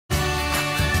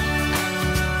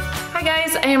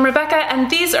guys, I am Rebecca and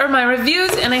these are my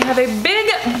reviews, and I have a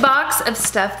big box of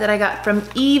stuff that I got from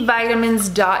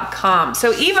eVitamins.com.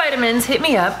 So eVitamins hit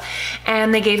me up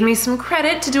and they gave me some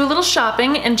credit to do a little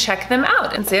shopping and check them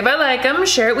out and see if I like them,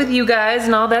 share it with you guys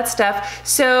and all that stuff.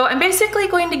 So I'm basically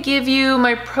going to give you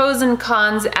my pros and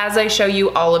cons as I show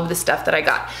you all of the stuff that I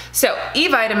got. So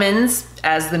eVitamins,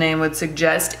 as the name would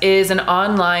suggest, is an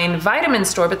online vitamin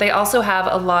store, but they also have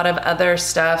a lot of other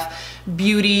stuff,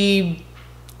 beauty,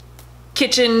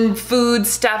 kitchen, food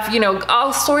stuff, you know,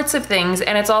 all sorts of things.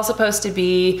 And it's all supposed to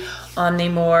be on the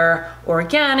more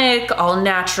organic, all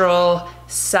natural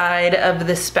side of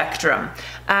the spectrum.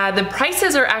 The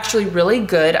prices are actually really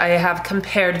good. I have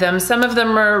compared them. Some of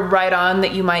them are right on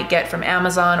that you might get from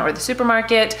Amazon or the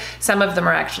supermarket. Some of them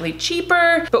are actually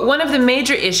cheaper. But one of the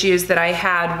major issues that I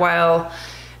had while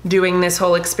doing this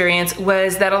whole experience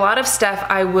was that a lot of stuff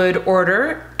I would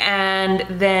order and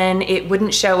then it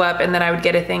wouldn't show up, and then I would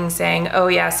get a thing saying, oh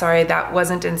yeah, sorry, that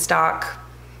wasn't in stock,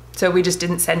 so we just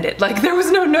didn't send it. Like, there was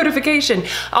no notification.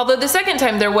 Although the second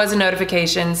time there was a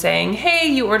notification saying, hey,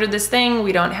 you ordered this thing,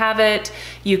 we don't have it.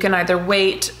 You can either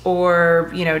wait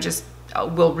or, you know, just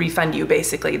we'll refund you,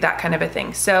 basically, that kind of a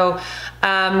thing. So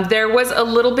there was a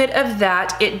little bit of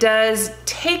that. It does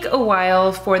take a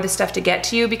while for the stuff to get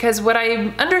to you, because what I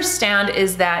understand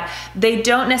is that they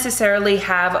don't necessarily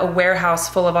have a warehouse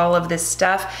full of all of this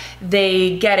stuff.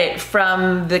 They get it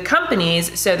from the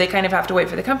companies, so they kind of have to wait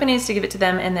for the companies to give it to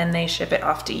them, and then they ship it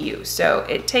off to you. So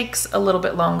it takes a little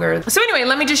bit longer. So anyway,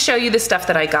 let me just show you the stuff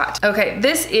that I got. Okay,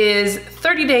 this is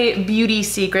 30-Day Beauty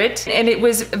Secret, and it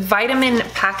was vitamin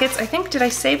packets. I think, did I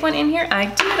save one in here? I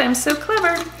did, I'm so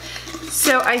clever.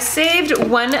 So I saved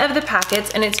one of the packets,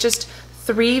 and it's just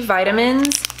 3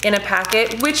 vitamins in a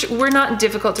packet, which were not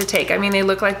difficult to take. I mean, they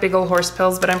look like big old horse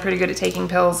pills, but I'm pretty good at taking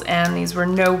pills, and these were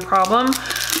no problem.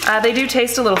 They do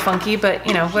taste a little funky, but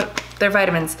you know what, they're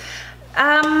vitamins.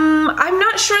 I'm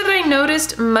not sure that I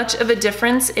noticed much of a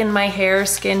difference in my hair,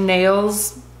 skin,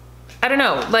 nails. I don't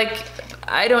know, like,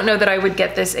 I don't know that I would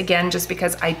get this again just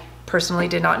because I personally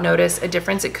did not notice a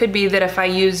difference. It could be that if I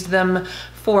used them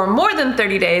for more than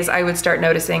 30 days, I would start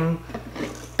noticing.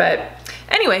 But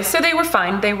anyway, so they were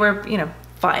fine. They were, you know,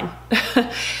 fine.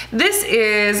 This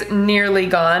is nearly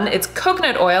gone. It's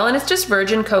coconut oil, and it's just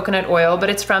virgin coconut oil,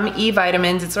 but it's from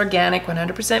eVitamins. It's organic,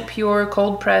 100% pure,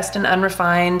 cold pressed and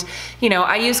unrefined. You know,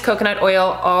 I use coconut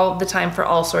oil all the time for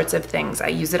all sorts of things. I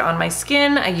use it on my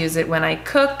skin, I use it when I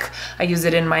cook, I use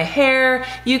it in my hair.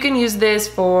 You can use this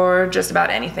for just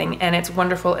about anything, and it's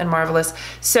wonderful and marvelous.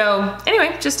 So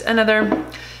anyway, just another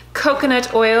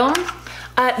coconut oil.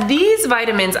 These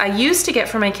vitamins I used to get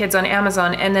for my kids on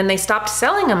Amazon, and then they stopped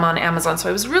selling them on Amazon, so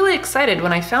I was really excited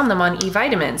when I found them on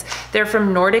eVitamins. They're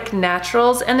from Nordic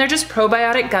Naturals, and they're just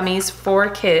probiotic gummies for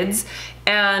kids,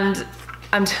 and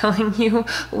I'm telling you,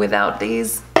 without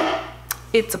these,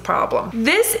 it's a problem.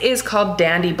 This is called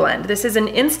Dandy Blend. This is an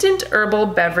instant herbal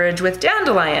beverage with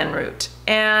dandelion root,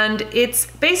 and it's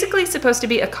basically supposed to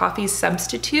be a coffee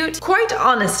substitute. Quite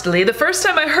honestly, the first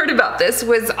time I heard about this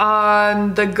was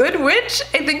on The Good Witch.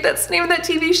 I think that's the name of that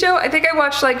TV show. I think I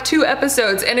watched like 2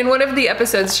 episodes, and in one of the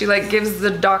episodes she like gives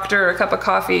the doctor a cup of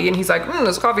coffee, and he's like,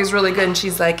 this coffee is really good, and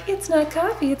she's like, it's not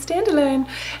coffee, it's dandelion.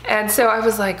 And so I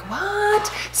was like,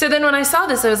 what? So then when I saw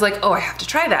this, I was like, oh, I have to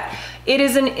try that. It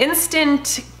is an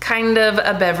instant kind of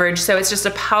a beverage, so it's just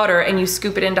a powder and you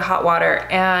scoop it into hot water,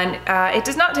 and it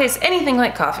does not taste anything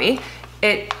like coffee.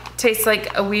 It tastes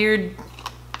like a weird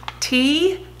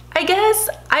tea, I guess.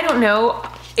 I don't know.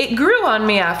 It grew on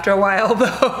me after a while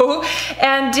though,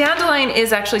 and dandelion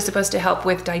is actually supposed to help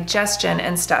with digestion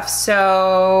and stuff,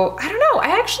 so I don't know.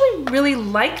 I actually really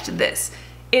liked this.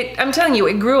 I'm telling you,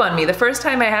 it grew on me. The first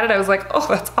time I had it, I was like, oh,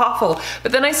 that's awful.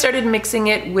 But then I started mixing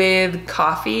it with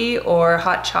coffee or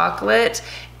hot chocolate,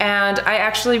 and I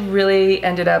actually really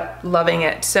ended up loving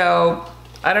it. So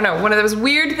I don't know, one of those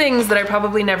weird things that I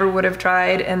probably never would have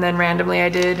tried, and then randomly I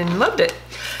did and loved it.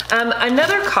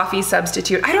 Another coffee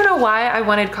substitute. I don't know why I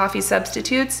wanted coffee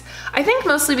substitutes. I think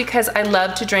mostly because I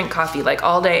love to drink coffee like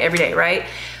all day, every day, right?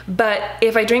 But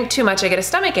if I drink too much, I get a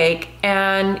stomach ache,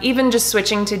 and even just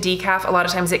switching to decaf, a lot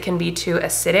of times it can be too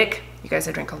acidic. You guys,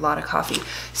 I drink a lot of coffee.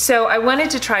 So I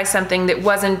wanted to try something that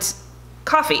wasn't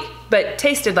coffee, but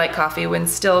tasted like coffee and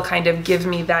still kind of give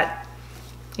me that,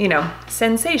 you know,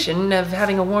 sensation of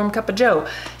having a warm cup of joe.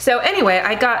 So anyway,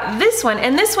 I got this one,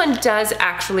 and this one does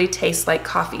actually taste like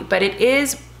coffee, but it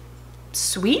is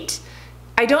sweet.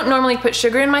 I don't normally put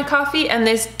sugar in my coffee, and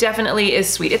this definitely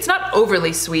is sweet. It's not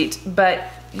overly sweet, but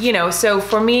you know, so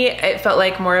for me, it felt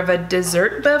like more of a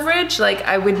dessert beverage. Like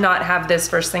I would not have this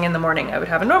first thing in the morning. I would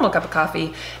have a normal cup of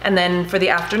coffee. And then for the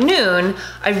afternoon,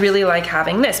 I really like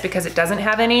having this because it doesn't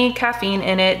have any caffeine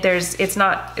in it. There's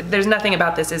nothing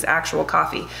about this is actual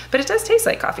coffee, but it does taste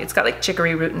like coffee. It's got like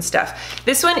chicory root and stuff.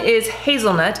 This one is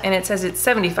hazelnut and it says it's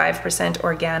 75%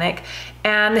 organic.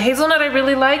 And the hazelnut I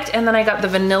really liked. And then I got the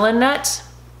vanilla nut.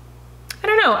 I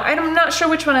don't know, I'm not sure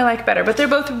which one I like better, but they're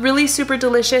both really super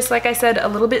delicious. Like I said, a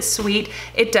little bit sweet.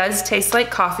 It does taste like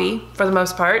coffee for the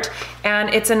most part, and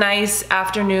it's a nice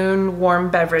afternoon warm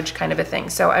beverage kind of a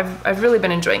thing. So I've really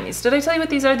been enjoying these. Did I tell you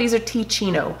what these are? These are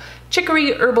Tea-Chino,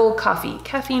 chicory herbal coffee,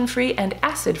 caffeine-free and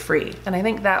acid-free. And I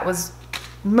think that was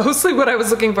mostly what I was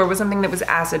looking for, was something that was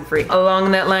acid-free.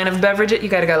 Along that line of beverage, you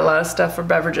gotta got a lot of stuff for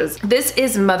beverages. This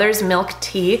is mother's milk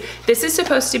tea. This is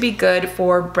supposed to be good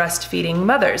for breastfeeding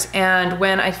mothers. And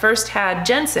when I first had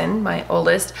Jensen, my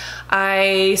oldest,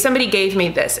 somebody gave me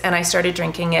this and I started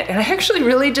drinking it, and I actually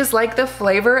really just like the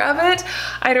flavor of it.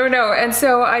 I don't know. And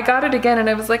so I got it again and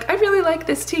I was like, I really like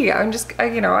this tea.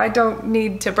 You know, I don't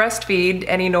need to breastfeed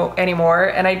anymore,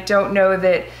 and I don't know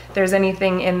that there's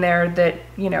anything in there that,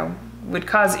 you know, would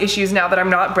cause issues now that I'm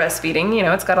not breastfeeding. You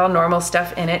know, it's got all normal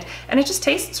stuff in it and it just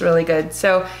tastes really good.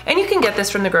 So, and you can get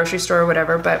this from the grocery store or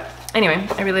whatever, but anyway,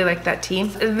 I really like that tea.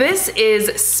 This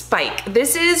is Spike.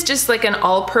 This is just like an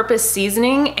all-purpose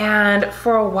seasoning, and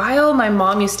for a while my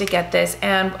mom used to get this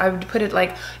and I would put it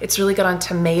like, it's really good on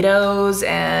tomatoes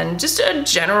and just a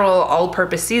general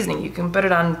all-purpose seasoning. You can put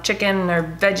it on chicken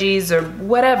or veggies or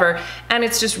whatever, and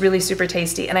it's just really super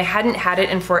tasty. And I hadn't had it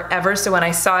in forever, so when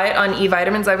I saw it on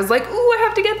eVitamins, I was like, ooh, I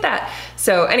have to get that.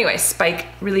 So anyway, Spike,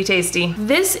 really tasty.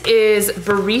 This is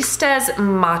Barista's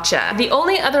Matcha. The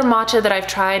only other matcha that I've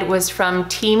tried was from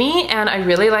Teamy, and I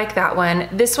really like that one.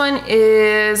 This one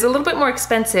is a little bit more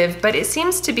expensive, but it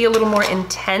seems to be a little more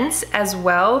intense as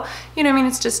well. You know, I mean,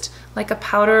 it's just like a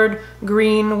powdered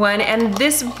green one. And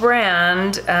this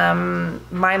brand,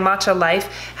 My Matcha Life,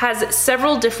 has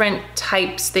several different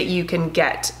types that you can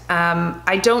get.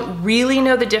 I don't really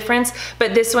know the difference,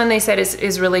 but this one they said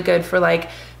is really good for like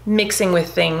mixing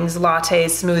with things,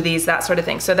 lattes, smoothies, that sort of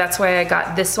thing. So that's why I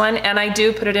got this one, and I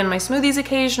do put it in my smoothies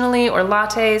occasionally or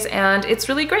lattes, and it's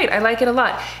really great. I like it a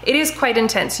lot. It is quite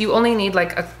intense. You only need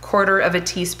like a quarter of a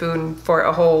teaspoon for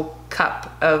a whole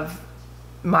cup of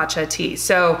matcha tea.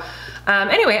 So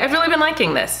anyway, I've really been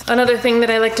liking this. Another thing that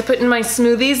I like to put in my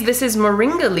smoothies, this is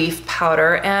Moringa leaf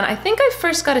powder, and I think I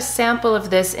first got a sample of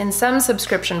this in some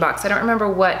subscription box. I don't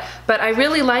remember what, but I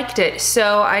really liked it.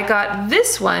 So I got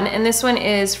this one, and this one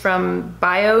is from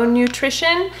Bio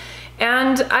Nutrition.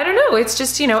 And I don't know, it's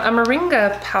just, you know, a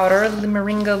moringa powder, the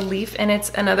moringa leaf, and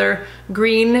it's another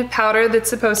green powder that's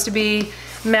supposed to be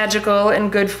magical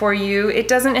and good for you. It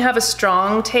doesn't have a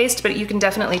strong taste, but you can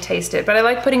definitely taste it. But I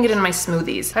like putting it in my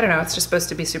smoothies. I don't know, it's just supposed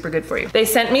to be super good for you. They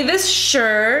sent me this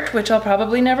shirt, which I'll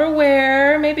probably never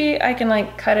wear. Maybe I can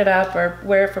like cut it up or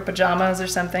wear it for pajamas or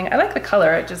something. I like the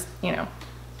color, it just, you know,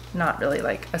 not really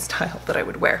like a style that I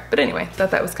would wear. But anyway, thought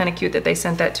that was kind of cute that they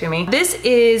sent that to me. This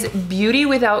is Beauty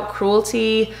Without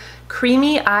Cruelty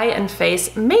Creamy Eye and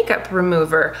Face Makeup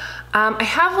Remover. I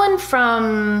have one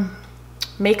from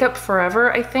Makeup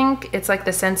Forever, I think. It's like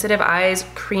the Sensitive Eyes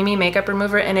Creamy Makeup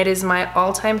Remover, and it is my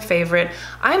all-time favorite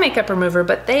eye makeup remover,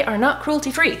 but they are not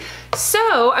cruelty-free.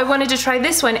 So I wanted to try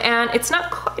this one, and it's not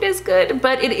quite as good,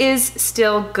 but it is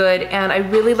still good, and I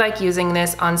really like using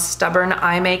this on stubborn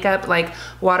eye makeup, like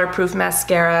waterproof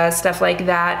mascara, stuff like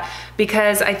that,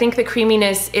 because I think the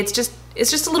creaminess, it's just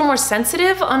a little more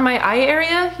sensitive on my eye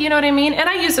area, you know what I mean? And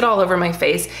I use it all over my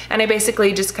face, and I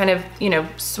basically just kind of, you know,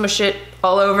 smush it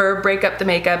all over, break up the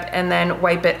makeup, and then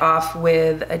wipe it off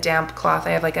with a damp cloth. I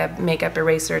have like a makeup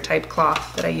eraser type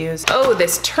cloth that I use. Oh,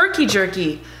 this turkey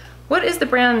jerky. What is the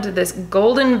brand of this?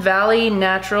 Golden Valley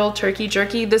Natural Turkey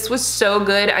Jerky. This was so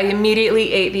good. I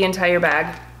immediately ate the entire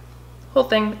bag. Whole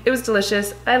thing. It was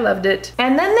delicious. I loved it.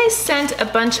 And then they sent a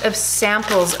bunch of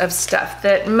samples of stuff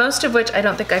that most of which I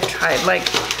don't think I've tried, like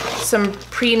some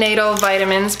prenatal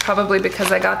vitamins, probably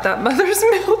because I got that mother's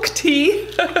milk tea.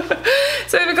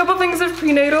 So I have a couple things of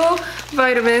prenatal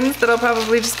vitamins that I'll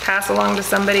probably just pass along to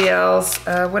somebody else.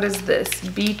 What is this?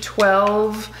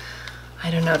 B12.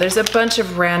 I don't know. There's a bunch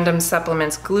of random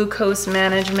supplements. Glucose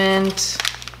management.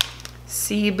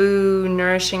 Cebu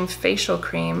Nourishing Facial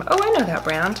Cream. Oh, I know that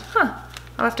brand. Huh.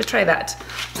 I'll have to try that.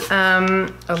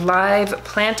 A live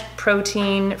plant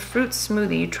protein fruit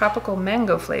smoothie, tropical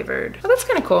mango flavored. Oh, that's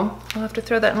kind of cool. I'll have to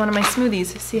throw that in one of my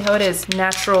smoothies, see how it is.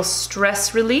 Natural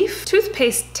stress relief.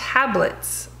 Toothpaste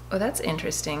tablets. Oh, that's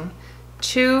interesting.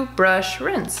 Chew, brush,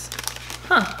 rinse.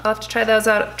 Huh, I'll have to try those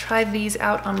out, try these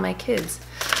out on my kids.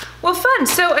 Well, fun.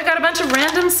 So I got a bunch of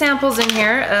random samples in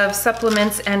here of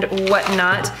supplements and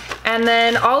whatnot. And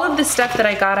then all of the stuff that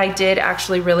I got, I did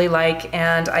actually really like,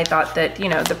 and I thought that, you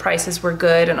know, the prices were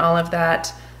good and all of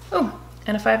that. Oh,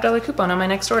 and a $5 coupon on my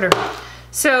next order.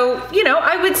 So, you know,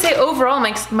 I would say overall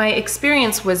my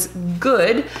experience was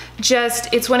good.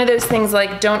 Just, it's one of those things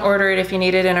like, don't order it if you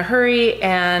need it in a hurry,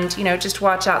 and, you know, just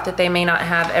watch out that they may not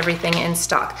have everything in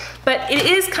stock. But it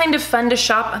is kind of fun to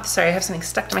shop. I'm sorry, I have something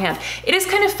stuck to my hand. It is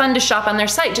kind of fun to shop on their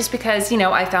site just because, you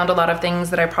know, I found a lot of things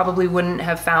that I probably wouldn't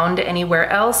have found anywhere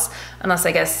else, unless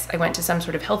I guess I went to some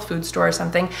sort of health food store or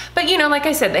something. But, you know, like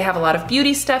I said, they have a lot of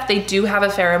beauty stuff. They do have a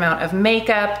fair amount of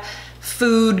makeup,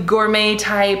 food, gourmet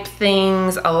type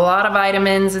things, a lot of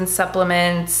vitamins and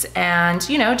supplements, and,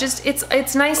 you know, just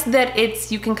it's nice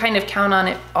that you can kind of count on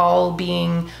it all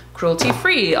being cruelty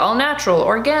free, all natural,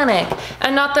 organic.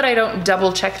 And not that I don't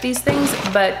double check these things,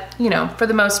 but, you know, for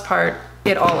the most part,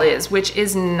 it all is, which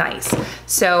is nice.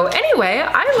 So anyway,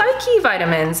 I like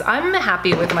eVitamins. I'm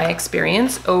happy with my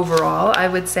experience overall. I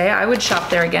would say I would shop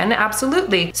there again,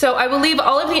 absolutely. So I will leave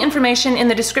all of the information in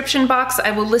the description box. I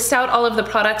will list out all of the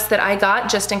products that I got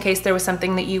just in case there was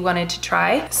something that you wanted to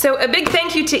try. So a big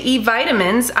thank you to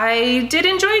eVitamins. I did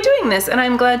enjoy doing this, and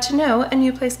I'm glad to know a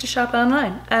new place to shop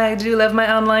online. I do love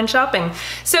my online shopping.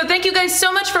 So thank you guys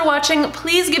so much for watching.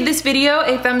 Please give this video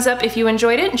a thumbs up if you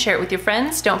enjoyed it and share it with your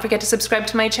friends. Don't forget to subscribe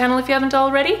to my channel if you haven't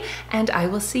already, and I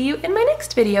will see you in my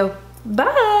next video.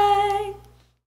 Bye!